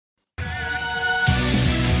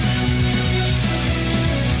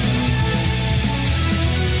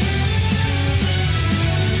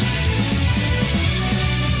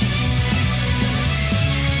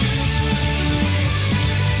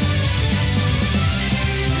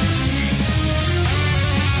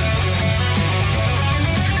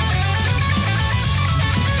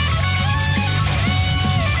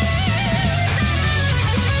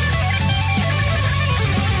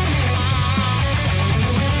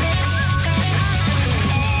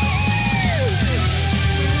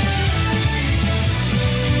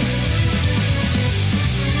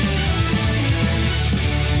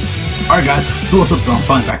guys, so what's up? I'm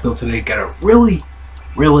finally back though today. Got a really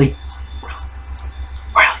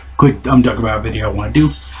quick Dokkan video I want to do.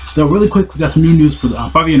 So really quick, we got some new news for the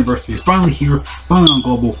 5th anniversary. It's finally here, finally on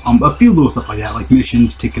global. A few little stuff like that, like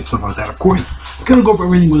missions, tickets, stuff like that. Of course, I'm gonna go over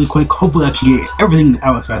everything really quick. Hopefully, I can get everything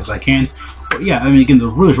out as fast as I can. But yeah, I mean, again, the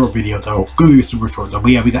really short video though, gonna be super short though.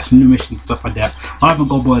 But yeah, we got some new missions, stuff like that. Live on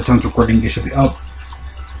global at the time of recording, it should be up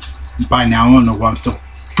by now. I don't know why I'm still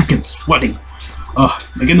freaking sweating.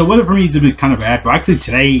 Again, the weather for me has been kind of bad, but actually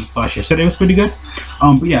today / yesterday was pretty good.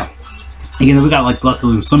 But yeah, again, we got like lots of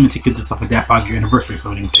little summon tickets and stuff like that, 5th anniversary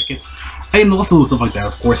summon tickets. Again, lots of little stuff like that,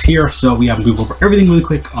 of course, here. So we have to go over everything really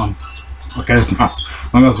quick. Okay, there's my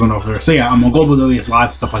mouse went over there. So yeah, I'm on global though, it's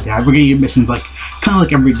live stuff like that. We're gonna get missions like kind of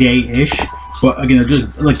like every day-ish. But again,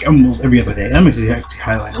 just like almost every other day. That makes it actually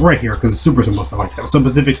highlight it right here because it's super simple stuff like that. So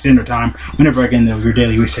Pacific Standard Time, whenever again your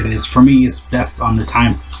daily reset is, for me is that's on the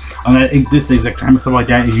time. This exact time and stuff like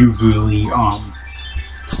that is usually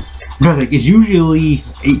it's usually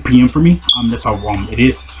 8 p.m. for me. That's how it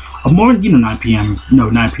is. More 9 p.m.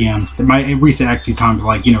 No, 9 p.m. My reset actually time is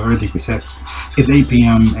like everything resets. It's 8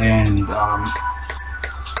 p.m. and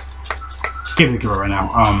can't think of it right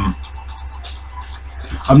now.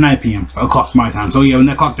 9 p.m. o'clock my time. So yeah, when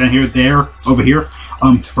that clock down here, over here,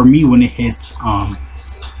 for me when it hits, I'm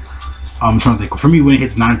trying to think. For me when it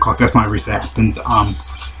hits 9 o'clock, that's my reset happens.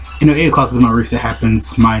 8 o'clock is my reset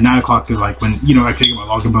happens. My 9 o'clock is like when I take my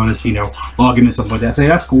login bonus, login and stuff like that. So yeah,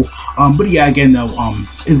 that's cool. But yeah, again though,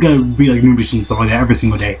 it's gonna be like new missions and stuff like that every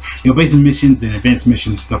single day. Basic missions and advanced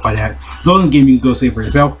missions, stuff like that. So in the game you can go save for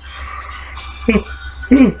yourself.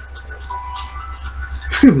 Excuse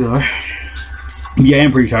me though. Yeah,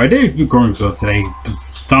 I'm pretty tired. I did a few recordings though today.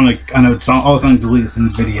 I know all the sound deleted in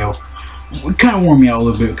this video. It kind of wore me out a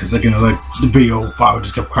little bit because like the video file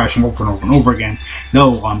just kept crashing over and over and over again.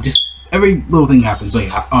 No, just every little thing happens. So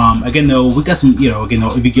yeah, again though, we got some again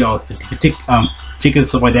though, if you get all the 50th tickets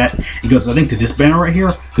stuff like that, it goes I think to this banner right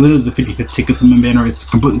here because it is the 55th ticket summon banner. It's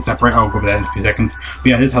completely separate. I'll go over that in a few seconds. But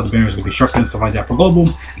yeah, this is how the banner is gonna be structured and stuff like that for global.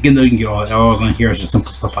 Again though, you can get all those on here. It's just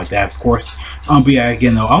simple stuff like that, of course. But yeah,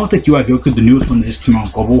 again though, I don't think Goku, the newest one that just came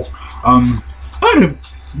out on global.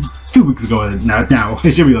 A few weeks ago now.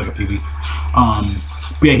 It should be like a few weeks.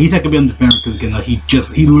 But yeah, he's not gonna be on this banner because again though, he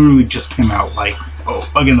literally just came out like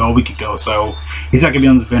a week ago. So he's not gonna be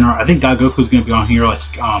on this banner. I think Goku's gonna be on here. Like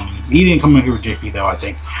he didn't come in here with JP though. I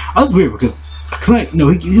think that was weird because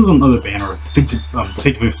he was on another banner, the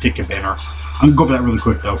 55th ticket banner. I'm gonna go over that really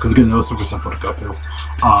quick though because again, it was super simple to go through.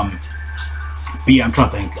 But yeah, I'm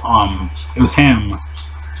trying to think. It was him.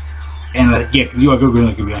 And yeah, because Goku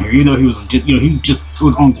gonna be on here, even though he was just, he just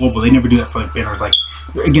was on global. They never do that for like banners. Like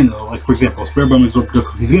again though, like for example, Spirit Bomb Goku,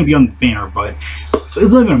 he's gonna be on this banner, but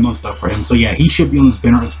it's only been a month though for him. So yeah, he should be on this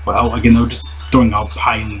banner as well. Again though, just throwing out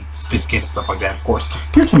highly sophisticated stuff like that, of course.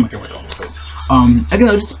 That's pretty much everything. Again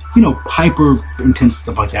though, just hyper intense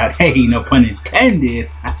stuff like that. Hey, no pun intended.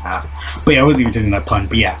 But yeah, I wasn't even intending that pun.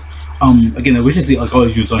 But yeah. Again, we should see like all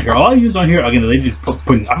these units on here. All these units on here, again, they just put.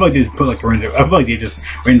 I feel like they just put like a random. I feel like they just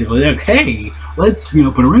randomly like, hey, let's put a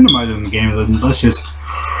randomizer in the game. And let's just.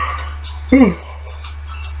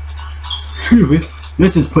 Excuse me.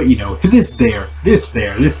 Let's just put this there.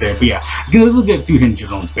 But yeah, again, let's look at a few hidden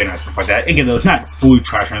gems on this banner and stuff like that. Again, though, it's not fully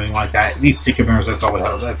trash or anything like that. These ticket banners, that's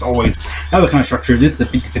always another kind of structure. This is the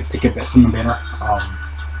 55th ticket summon banner.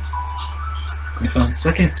 Wait a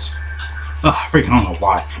second. I don't know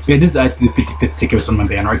why. But yeah, this is the 55th ticket summon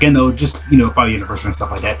banner. Again, though, just 5th anniversary and stuff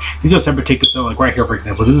like that. These are separate tickets. So, like right here, for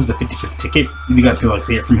example, this is the 55th ticket. You guys can like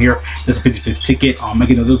see it from here. This is the 55th ticket.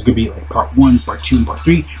 Again, though, those are gonna be like part 1, part 2, and part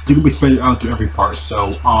 3. They're gonna be spread out through every part.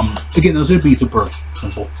 So, again, those should be super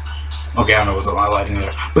simple. Okay, I don't know what's highlighting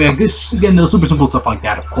there, but yeah, this again, those super simple stuff like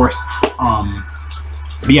that, of course.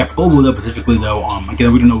 But yeah, for global though, specifically though,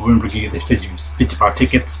 again, we don't know when we're gonna get these 55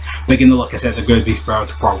 tickets. But again, though, like I said, they're going to be spread out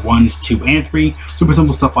to part 1, 2, and 3. Super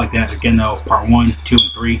simple stuff like that. Again, though, part 1, 2,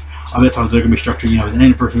 and 3. That's how they're gonna be structured. The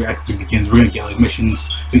anniversary actually begins. We're gonna get like missions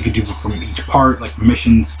we could do from each part, like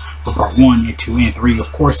missions for part 1, and 2, and 3.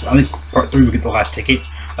 Of course, I think part 3 we get the last ticket,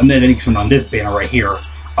 and then it's on this banner right here.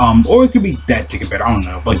 Or it could be that ticket banner. I don't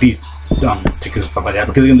know, like these. Tickets and stuff like that,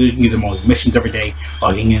 because again, you can get them all these missions every day,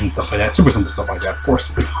 logging in and stuff like that, super simple stuff like that, of course.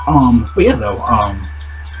 But yeah, though,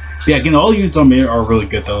 yeah, again, all the units on there are really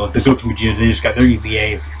good though. The Goku Vegeta, they just got their easy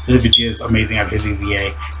A's. The Vegeta is amazing after his easy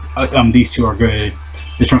A. These two are good.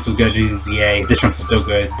 This Trunks is good at his easy A. This Trunks is so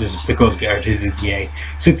good. This Piccolo's good at his easy A.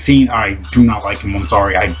 16, I do not like him. I'm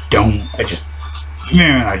sorry, I don't. I just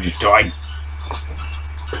don't.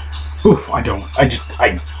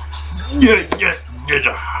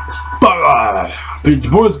 But the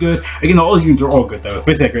board's good. Again, all the units are all good though. It's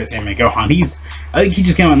basically like Great Saiyaman Gohan. I think he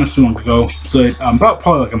just came out not too long ago, so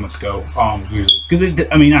probably like a month ago. Usually, because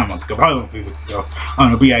I mean not a month ago, probably like 3 weeks ago. I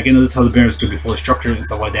don't know, but yeah, again, this is how the banners could be fully structured and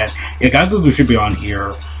stuff like that. Yeah, Goku should be on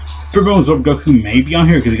here. Turbo and Zorb Goku may be on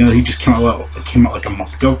here because again, he just came out like a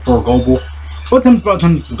month ago for global. By the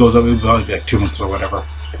time this goes up, it'll be like 2 months or whatever.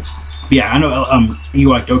 But yeah, I know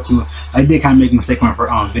UI Goku. I did kind of make a mistake on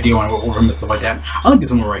my video when I went over him and stuff like that. I'll link it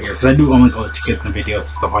somewhere right here because I do only all the tickets and videos and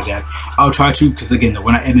stuff like that. I'll try to because again,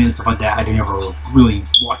 when I edit and stuff like that, I didn't ever really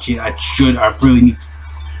watch it. I really need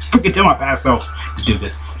freaking tell my past self to do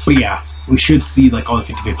this. But yeah, we should see like all the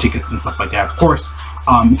 55 tickets and stuff like that. Of course,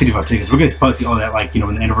 55 tickets. We're gonna probably see all that like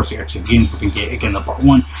when the anniversary actually begins. We can get again the part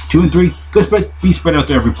 1, 2, and 3. Gonna be spread out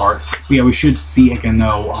there every part. But yeah, we should see again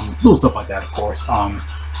though little stuff like that. Of course.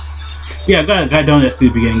 Yeah, got done at the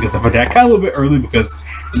beginning and stuff like that. Kind of a little bit early because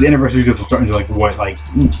the anniversary just starting to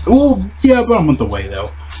well, yeah, about a month away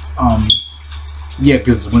though. Yeah,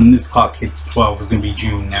 because when this clock hits 12, it's gonna be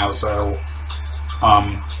June now. So,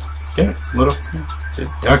 yeah, little. Did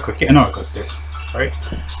I click it? No, I clicked it. Right.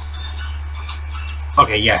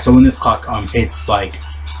 Okay, yeah. So when this clock hits about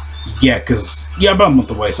a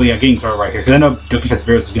month away. So yeah, getting started right here because I know Dokkan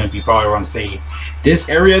Festival is gonna be probably around say this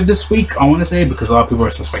area this week. I want to say because a lot of people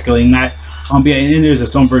are still speculating that. But yeah, and then there's a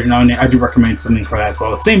stone version on it. I do recommend something for that as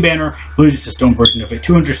well. The same banner, literally just a stone version of it.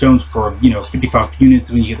 200 stones for 55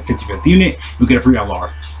 units. When you get the 55th unit, you get a free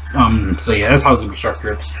LR. So yeah, that's how it's gonna be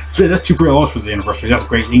structured. So yeah, that's 2 free LRs for the anniversary. That's a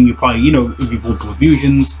great thing. You probably if you pull blue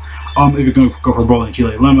fusions, if you're going to go for Broly and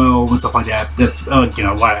Chile Lemo and stuff like that, that's a lot of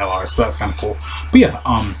LRs. So that's kind of cool. But yeah,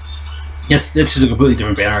 yes, that's just a completely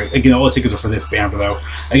different banner. Again, all the tickets are for this banner though.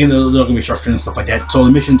 Again, they're going to be structured and stuff like that. So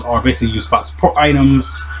the missions are basically use 5 support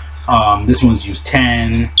items. This one's used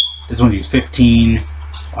 10. This one's used 15.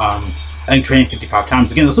 I think training 55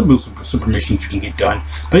 times. Again, those are super missions you can get done.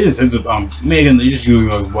 But it just ends up, again, they're just using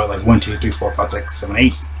like 1, 2, 3, 4, 5, 6, 7,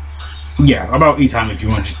 8. Yeah, about 8 times if you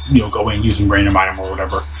want to just, go in and use some random item or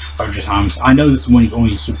whatever. 500 times. I know this one you can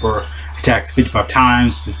only use super attacks 55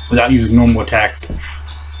 times without using normal attacks.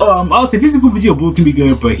 I'll say physical Vegito Blue can be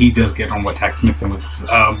good, but he does get normal attacks mixed in with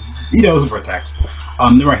super attacks.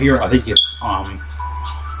 Then right here, I think it's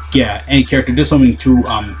yeah, any character just something to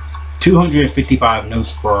 255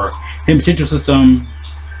 notes for hidden potential system.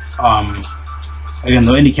 Again,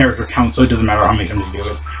 the any character counts, so it doesn't matter how many times you do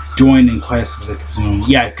it. Join in class was consume.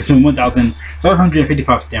 Yeah, consume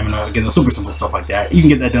 1,555 stamina. Again, the super simple stuff like that. You can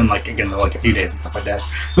get that done like a few days and stuff like that.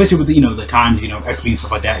 Especially with the times, XP and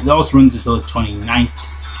stuff like that. It also runs until the 29th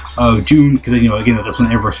of June because again that's when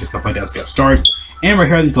anniversary stuff like that's gonna start. And right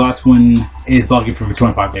here, I think the last one is logging for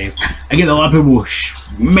 25 days. Again, a lot of people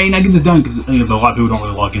may not get this done because a lot of people don't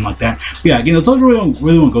really log in like that. But yeah, again, the total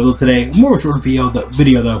really want to go though today. More of a short video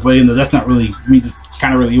though, but that's not really. I mean, just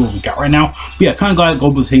kind of really what we got right now. But yeah, kind of glad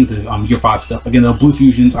Global is hitting the year 5 stuff. Again, the blue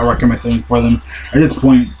fusions, I recommend something for them. At this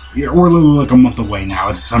point, we're literally like a month away now.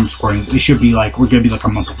 It's time scoring. It should be we're gonna be like a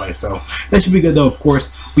month away, so that should be good though, of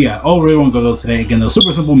course. But yeah, all I really want to go though today. Again, those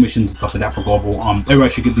super simple missions and stuff like that for Global.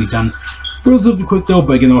 Everybody should get these done relatively quick though.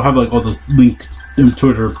 But again, they'll have all the linked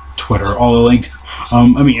Twitter, all the linked.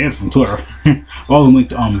 I mean, it's from Twitter. All the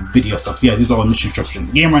linked video stuff. So yeah, these are all the mission structures in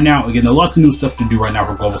the game right now. Again, there are lots of new stuff to do right now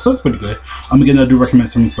for Global, so that's pretty good. Again, I do recommend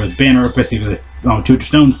something for his banner, especially with 200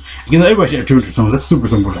 stones. Again, everybody should have 200 stones. That's super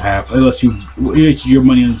simple to have. Unless you waste your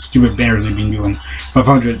money on stupid banners you've been doing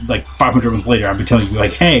 500 months later. I'll be telling you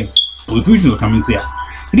hey, blue fusions are coming. So yeah,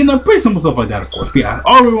 again, pretty simple stuff like that, of course. But yeah,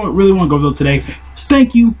 all we really want to go over today.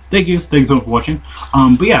 Thank you so much for watching.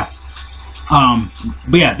 But yeah,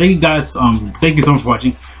 thank you guys. Thank you so much for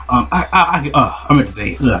watching. I meant to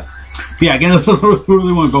say, but yeah, again, that's what we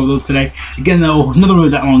really want to go though today. Again, though, nothing really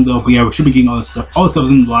that long though. But yeah, we should be getting all this stuff. All this stuff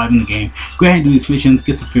is live in the game. Go ahead and do these missions.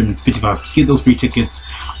 Get some 55. Get those free tickets.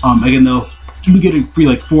 Again, though, you can get a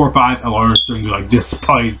free 4 or 5 LRs during this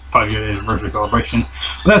probably 5-year anniversary celebration.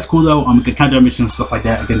 But that's cool though. You can countdown missions and stuff like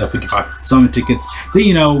that. Again, the 55 summon tickets.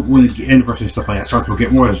 Then when the anniversary stuff like that starts, we'll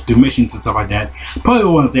get more do missions and stuff like that. Probably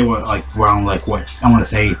want to say around what I want to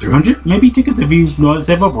say 300 maybe tickets if you know how to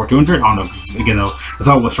save up, or 200. I don't know. Cause, again though, that's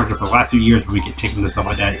all what's structured for the last few years. But we get tickets and stuff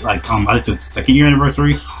like that. I think the 2nd year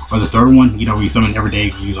anniversary or the 3rd one. We summon every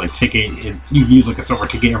day. You use ticket. You can use a silver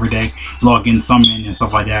ticket every day. Log in, summon and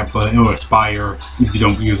stuff like that. But it will expire if you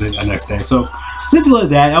don't use it the next day. So essentially like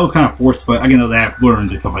that was kind of forced, but again, they have learned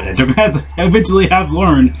and stuff like that. Dokkan has eventually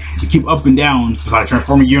learned to keep up and down besides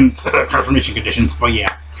transforming units, transformation conditions. But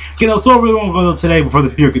yeah, again, that's all I really want to go today before the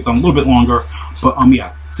video gets on a little bit longer. But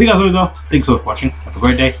yeah, see you guys later though. Thanks so much for watching. Have a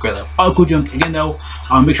great day, great life, all cool junk. Again though,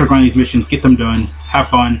 make sure to grind these missions, get them done, have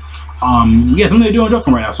fun. Yeah, something to do on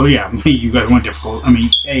Dokkan right now. So yeah, you guys want difficult. I mean,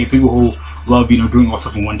 hey, people who love, you know, doing all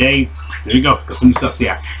stuff in one day, there you go, got some new stuff. So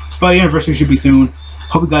yeah, but the anniversary should be soon.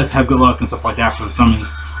 Hope you guys have good luck and stuff like that for the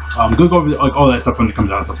summons. Go over like all that stuff when it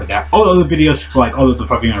comes out and stuff like that. All the other videos for like all of the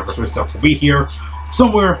 5th anniversary stuff will be here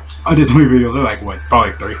somewhere. I did so many videos. They're like what,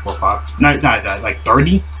 probably 3, 4, 5, not that, like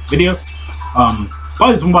 30 videos.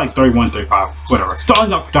 Probably this one like 31, 35, whatever.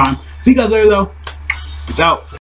 Stalling up for time. See you guys later though. Peace out.